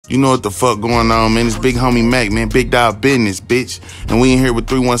You know what the fuck going on, man. It's Big Homie Mac, man. Big dog business, bitch. And we in here with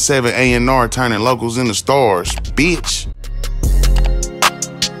 317 A&R turning locals into stars, bitch.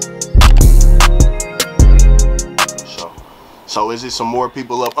 So is it some more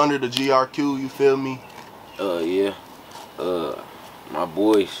people up under the GRQ, you feel me? Yeah. My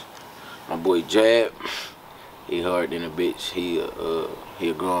boy Jab, he hard than a bitch. He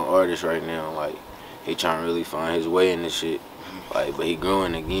a growing artist right now. Like, he trying to really find his way in this shit. Like, but he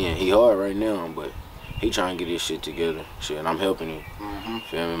growing again. He hard right now, but he trying to get his shit together. Shit, and I'm helping him.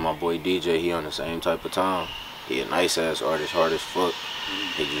 Feel me? My boy DJ, he on the same type of time. He a nice ass artist, hard as fuck.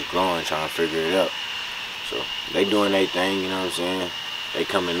 He just growing, trying to figure it out. So they doing their thing, you know what I'm saying? They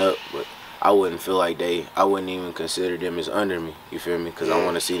coming up, but I wouldn't feel like I wouldn't even consider them as under me, you feel me? Because I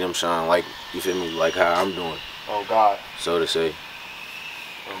want to see them shine like, you feel me, like how I'm doing. Oh God. So to say.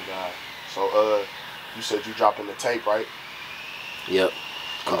 Oh God. So you said you dropping the tape, right? Yep.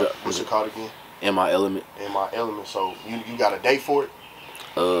 What's it called again? In My Element. In My Element. So you got a date for it?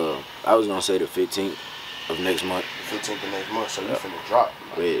 I was gonna say the 15th of next month. The 15th of next month. So you finna drop.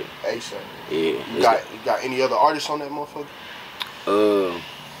 Like, yeah. ASAP. Yeah. You got any other artists on that motherfucker?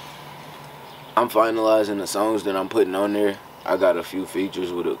 I'm finalizing the songs that I'm putting on there. I got a few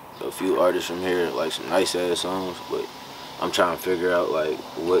features with a few artists from here, like some nice ass songs, but I'm trying to figure out like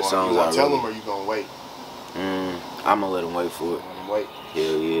what songs I really... tell them, or you gonna wait? I'm gonna let them wait for it. Let them wait.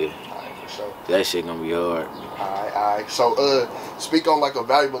 Hell yeah. Alright, for sure. That shit gonna be hard. Alright. So speak on like a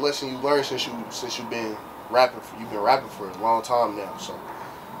valuable lesson you learned since you've been rapping. You've been rapping for a long time now. So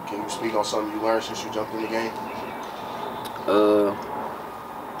can you speak on something you learned since you jumped in the game?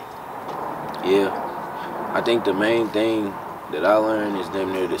 Yeah. I think the main thing that I learned is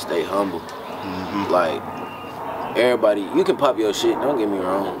damn near to stay humble. Like, everybody, you can pop your shit, don't get me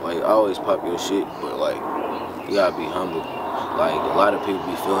wrong. Like, always pop your shit, but like, you gotta be humble. Like, a lot of people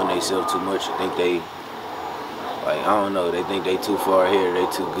be feeling themselves too much. I think they, like, I don't know, they think they too far ahead, they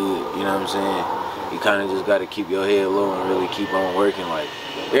too good, you know what I'm saying? You kind of just gotta keep your head low and really keep on working. Like,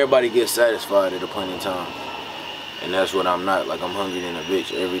 everybody gets satisfied at a point in time. And that's what I'm not. Like, I'm hungry than a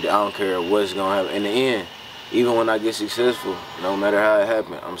bitch every day. I don't care what's gonna happen. In the end, even when I get successful, no matter how it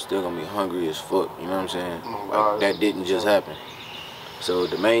happened, I'm still gonna be hungry as fuck. You know what I'm saying? Like, that didn't just happen. So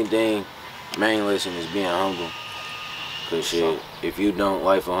the main lesson is being humble. Cause shit, if you don't,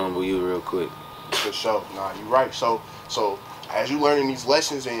 life will humble you real quick. For sure. Nah, you right. So as you learning these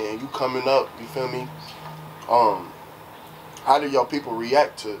lessons and you coming up, you feel me? How do your people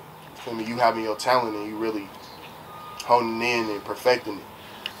react to, you feel me, you having your talent and you really honing in and perfecting it?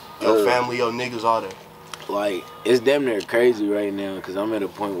 Your family, your niggas, all that. Like, it's damn near crazy right now because I'm at a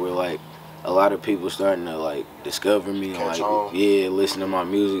point where like a lot of people starting to like discover me and like listen to my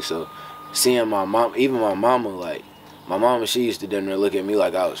music. So seeing my mom, even my mama, like my mama, she used to damn near look at me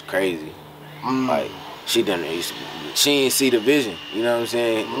like I was crazy. Like she ain't see the vision. You know what I'm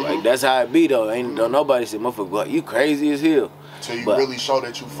saying? Like that's how it be though. Don't nobody say motherfucker, like, you crazy as hell. So you really show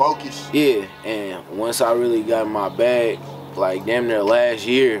that you focus. Yeah, and once I really got my bag, like damn near last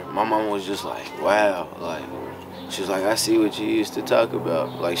year, my mama was just like, wow, like she was like, I see what you used to talk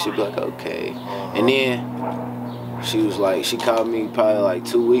about. Like she'd be like, okay. And then she was like, she called me probably like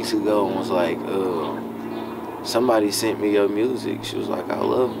 2 weeks ago and was like, somebody sent me your music. She was like, I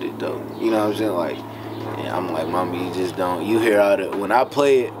loved it though. You know what I'm saying? Like, and I'm like, mama, you just don't, you hear all the, when I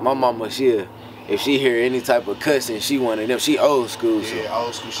play it, my mama, if she hear any type of cussing, she one of them. She old school. So yeah,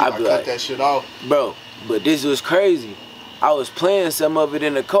 old school. She might cut that shit off. Bro, but this was crazy. I was playing some of it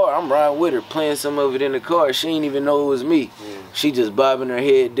in the car. I'm riding with her, playing some of it in the car. She didn't even know it was me. She just bobbing her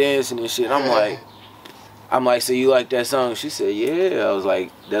head, dancing and shit. I'm like, so you like that song? She said, yeah. I was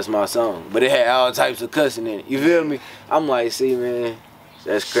like, that's my song. But it had all types of cussing in it. You feel me? I'm like, see, man,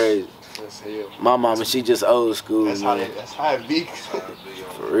 that's crazy. That's hell. My mama, she just old school. That's how it be.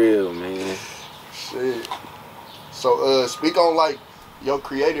 For real, man. Shit. So, speak on like your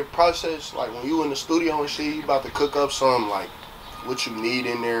creative process. Like when you in the studio and shit, you about to cook up something. Like what you need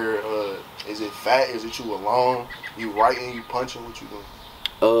in there. Is it fat? Is it you alone? You writing? You punching? What you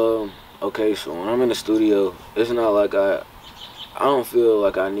doing? Okay, so when I'm in the studio, it's not like I don't feel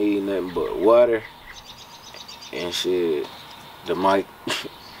like I need nothing but water and shit, the mic.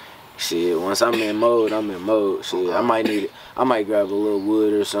 Shit, once I'm in mode, I'm in mode. Shit, I might need it. I might grab a little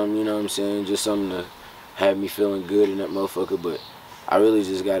wood or something, you know what I'm saying? Just something to have me feeling good in that motherfucker. But I really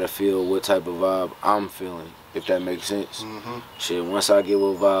just gotta feel what type of vibe I'm feeling, if that makes sense. Shit, once I get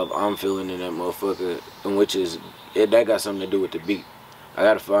what vibe I'm feeling in that motherfucker, and which is, that got something to do with the beat. I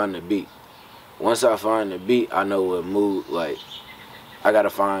gotta find the beat. Once I find the beat, I know what mood, like, I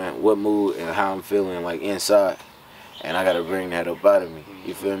gotta find what mood and how I'm feeling, like, inside. and I gotta bring that up out of me.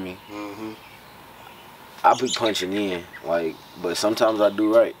 You feel me? I be punching in, like, but sometimes I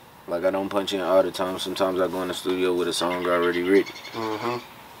do right. Like, I don't punch in all the time. Sometimes I go in the studio with a song already written.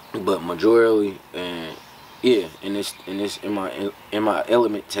 But majority, and yeah, in my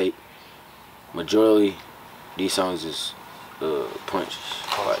element tape, majority these songs is punches.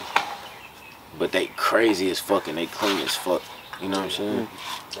 Like, but they crazy as fuck and they clean as fuck. You know what I'm saying?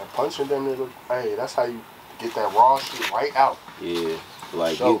 That punching them niggas, hey, that's how you get that raw shit right out. Yeah,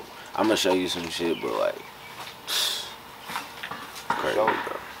 like So, I'm gonna show you some shit, but like, crazy,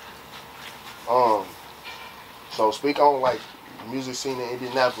 bro. So speak on like music scene in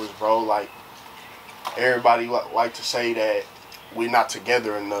Indianapolis, bro. Like everybody like to say that we're not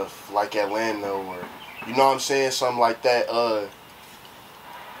together enough, like Atlanta, or you know what I'm saying, something like that.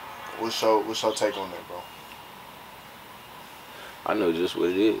 What's your take on that, bro? I know just what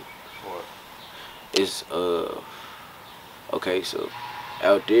it is. What? It's okay, so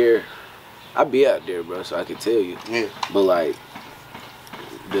out there, I be out there, bro, so I can tell you. Yeah. But like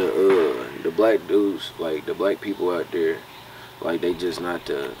the black dudes, like the black people out there, like they just not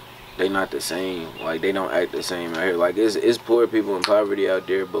the same. Like they don't act the same out here. Like it's poor people in poverty out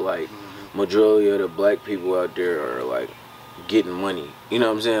there, but like majority of the black people out there are like getting money. You know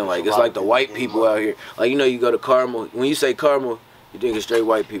what I'm saying? Like it's like the white people out here. Like, you know, you go to Carmel. When you say Carmel, you think it's straight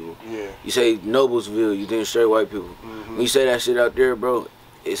white people. Yeah. You say Noblesville, you think it's straight white people. When you say that shit out there, bro,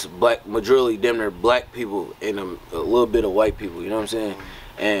 it's black, majority damn near black people and a little bit of white people. You know what I'm saying?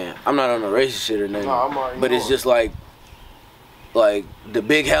 And I'm not on the racist shit or nothing, but it's just like the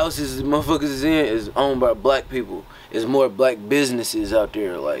big houses the motherfuckers is in is owned by black people. It's more black businesses out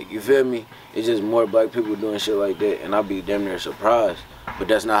there. Like, you feel me? It's just more black people doing shit like that, and I'll be damn near surprised. But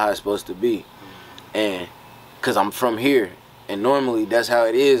that's not how it's supposed to be. And cause I'm from here, and normally that's how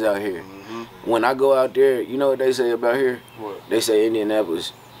it is out here. When I go out there, you know what they say about here? What? They say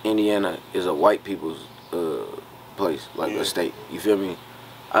Indianapolis, Indiana is a white people's place, like a state. You feel me?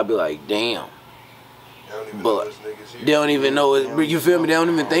 I'd be like, damn. But they don't even know it. You feel me? They don't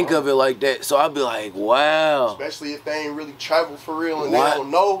even think of it like that. So I'd be like, wow. Especially if they ain't really traveled for real and they don't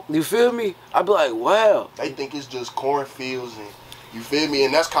know. You feel me? I'd be like, wow. They think it's just cornfields and you feel me?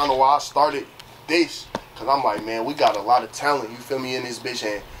 And that's kind of why I started this. Cause I'm like, man, we got a lot of talent. You feel me in this bitch?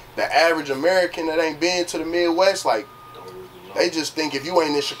 And the average American that ain't been to the Midwest, like, they just think if you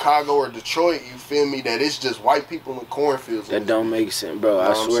ain't in Chicago or Detroit, you feel me, that it's just white people in cornfields. That don't make sense, bro. You know,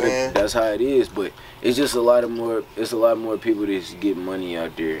 I swear that's how it is. But it's just a lot more people that get money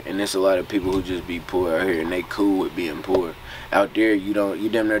out there, and there's a lot of people who just be poor out here, and they cool with being poor. Out there, you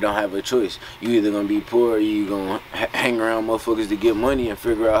damn near don't have a choice. You either gonna be poor or you gonna hang around motherfuckers to get money and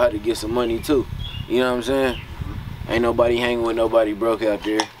figure out how to get some money too. You know what I'm saying? Ain't nobody hanging with nobody broke out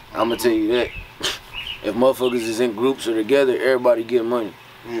there. I'ma tell you that. If motherfuckers is in groups or together, everybody get money.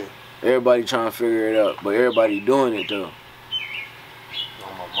 Yeah. Everybody trying to figure it out, but everybody doing it though.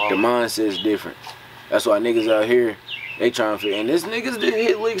 The mindset's different. That's why niggas out here, they trying to figure, and there's niggas that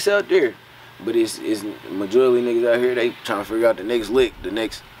hit licks out there, but it's majority niggas out here, they trying to figure out the next lick, the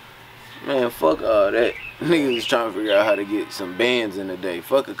next, man, fuck all that. Niggas is trying to figure out how to get some bands in a day.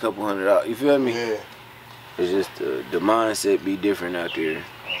 Fuck a couple $100. You feel me? Yeah. It's just the mindset be different out there.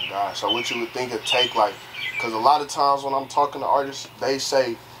 God. So what you would think it take, like, because a lot of times when I'm talking to artists, they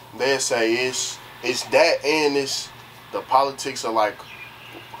say it's that and it's the politics of like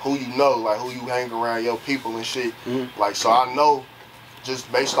who you know, like who you hang around, your people and shit. Like, so I know just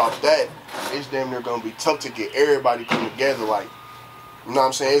based off that, it's damn near gonna be tough to get everybody come together. Like, you know what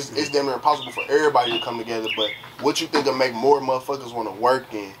I'm saying? It's damn near impossible for everybody to come together. But what you think will make more motherfuckers want to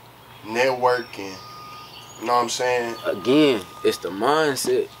work and network and, you know what I'm saying? Again, it's the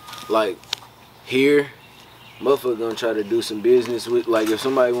mindset. Like, here, motherfucker gonna try to do some business with, like, if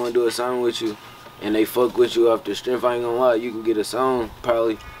somebody wanna do a song with you and they fuck with you off the strength, I ain't gonna lie, you can get a song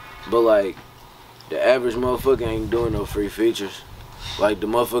probably, but like, the average motherfucker ain't doing no free features. Like, the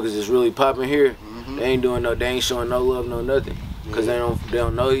motherfuckers is really popping here, they ain't showing no love, no nothing. Cause they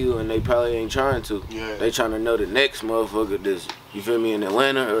don't know you and they probably ain't trying to. Yeah. They trying to know the next motherfucker that's, you feel me, in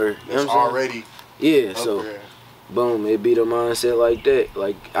Atlanta or, you know what I'm saying? Already. Yeah, so, boom, it be the mindset like that.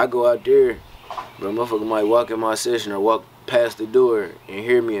 Like, I go out there, bro, motherfucker might walk in my session or walk past the door and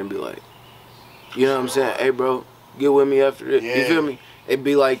hear me and be like, you know what I'm saying? Hey, bro, get with me after this. Yeah. You feel me? It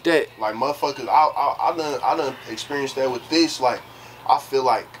be like that. Like, motherfuckers, I done experienced that with this. Like, I feel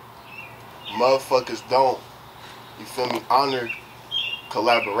like motherfuckers don't, you feel me, honor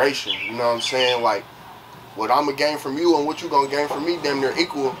collaboration. You know what I'm saying? Like, what I'm gonna gain from you and what you gonna gain from me, damn near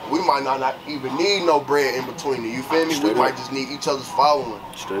equal. We might not even need no bread in between it. You feel me? We might just need each other's following.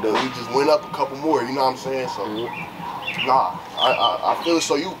 Straight up. We just went up a couple more. You know what I'm saying? So Nah, I feel it.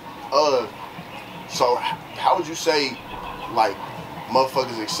 So you, so how would you say, like,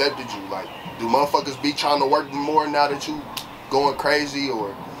 motherfuckers accepted you? Like, do motherfuckers be trying to work more now that you going crazy,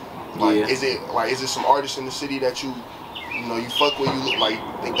 or like, Yeah. is it some artists in the city that you know, you fuck with, you like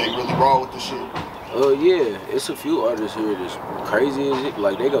think they really raw with the shit? Yeah, it's a few artists here that's crazy as it,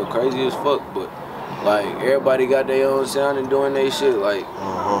 like they go crazy as fuck, but like everybody got their own sound and doing their shit. Like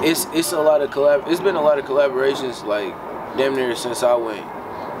it's a lot of it's been a lot of collaborations. Like damn near since I went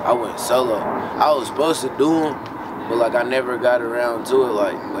solo. I was supposed to do them, but like I never got around to it.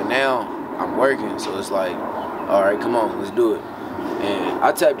 Like, but now I'm working, so it's like, all right, come on, let's do it. And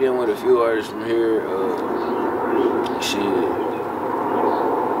I tapped in with a few artists from here.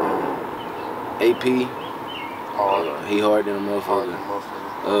 AP, he hard than a motherfucker.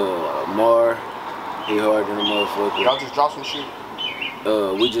 Mar, he hard than a motherfucker. Y'all just dropped some shit?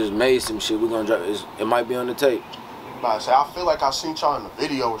 We just made some shit. We gonna drop it might be on the tape. Nah, say I feel like I seen y'all in the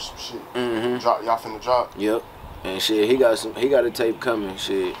video or some shit. Y'all finna drop. Yep. And shit, he got a tape coming.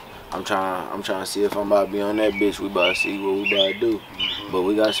 Shit. I'm trying to see if I'm about to be on that bitch. We about to see what we about to do. But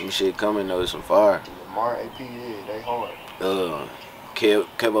we got some shit coming though, some fire. Mar, AP, yeah, they hard.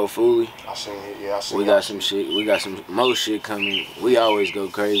 Kevo Fooly. I seen it, yeah, I seen it. We got some shit. We got some more shit coming. We always go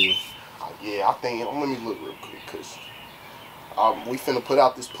crazy. Yeah, I think, let me look real quick, cause we finna put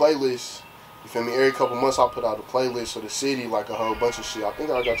out this playlist. You feel me? Every couple months I put out a playlist of the city, like a whole bunch of shit. I think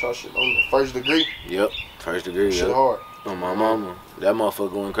I got y'all shit on there. First Degree. Yep, First Degree. Shit yep. hard. On my mama. That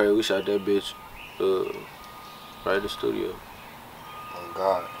motherfucker going crazy. We shot that bitch right in the studio. Oh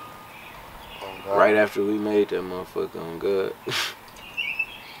God. Right after we made that motherfucker, on God.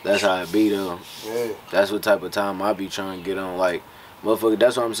 That's how it be though. Yeah. That's what type of time I be trying to get on. Like, motherfucker,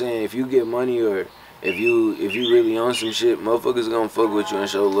 that's what I'm saying. If you get money or if you really on some shit, motherfuckers gonna fuck with you and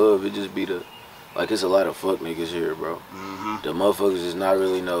show love. It just be it's a lot of fuck niggas here, bro. The motherfuckers is not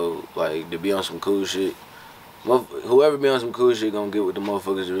really to be on some cool shit. Whoever be on some cool shit gonna get with the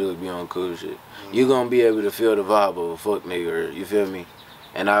motherfuckers that really be on cool shit. You gonna be able to feel the vibe of a fuck nigga, you feel me?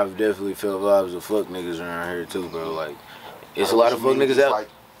 And I've definitely felt vibes of fuck niggas around here too, bro. Like, it's a lot of fuck niggas out.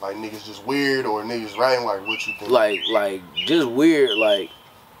 Like niggas just weird, or niggas writing, like, what you think? Like just weird, like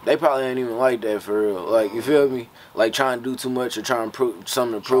they probably ain't even like that for real. Like, you feel me? Like trying to do too much or trying to prove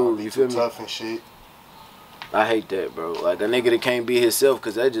something to prove, you feel me? Tough and shit. I hate that, bro. Like a nigga that can't be himself,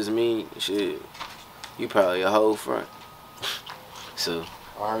 cause that just mean shit. You probably a whole front. So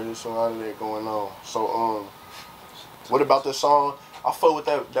I heard there's some out of that going on. So what about the song? I fuck with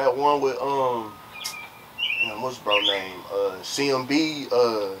that one with what's bro name? CMB.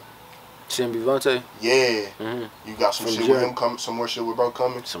 CMB Vontae. Yeah. You got some shit with him coming. Some more shit with bro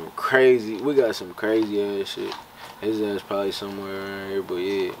coming. Some crazy. We got some crazy ass shit. His ass probably somewhere around here, but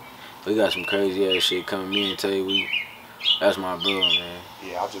yeah, we got some crazy ass shit coming. Me and Tay, that's my bro, man.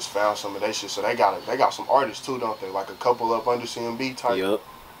 Yeah, I just found some of that shit. So they got some artists too, don't they? Like a couple up under CMB type. Yup.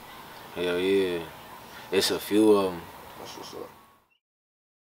 Hell yeah. It's a few of them. That's what's up.